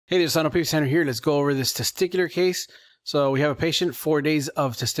Hey there, Sono Peeps, Henry here. Let's go over this testicular case. So we have a patient, 4 days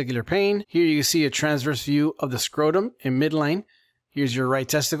of testicular pain. Here you can see a transverse view of the scrotum in midline. Here's your right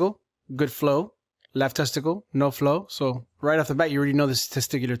testicle, good flow. Left testicle, no flow. So right off the bat, you already know this is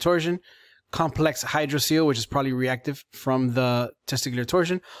testicular torsion. Complex hydrocele, which is probably reactive from the testicular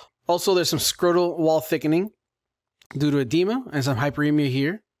torsion. Also, there's some scrotal wall thickening due to edema and some hyperemia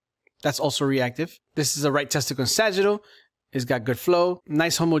here. That's also reactive. This is a right testicle and sagittal. It's got good flow,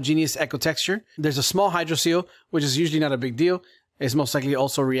 nice homogeneous echo texture. There's a small hydrocele, which is usually not a big deal. It's most likely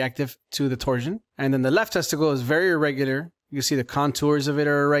also reactive to the torsion. And then the left testicle is very irregular. You can see the contours of it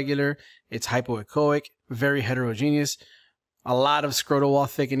are irregular. It's hypoechoic, very heterogeneous. A lot of scrotal wall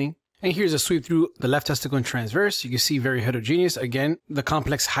thickening. And here's a sweep through the left testicle and transverse. You can see very heterogeneous. Again, the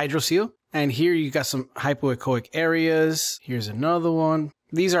complex hydrocele. And here you got some hypoechoic areas. Here's another one.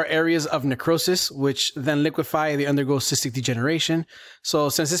 These are areas of necrosis, which then liquefy. They undergo cystic degeneration. So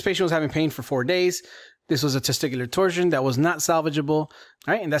since this patient was having pain for 4 days, this was a testicular torsion that was not salvageable. All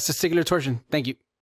right, and that's testicular torsion. Thank you.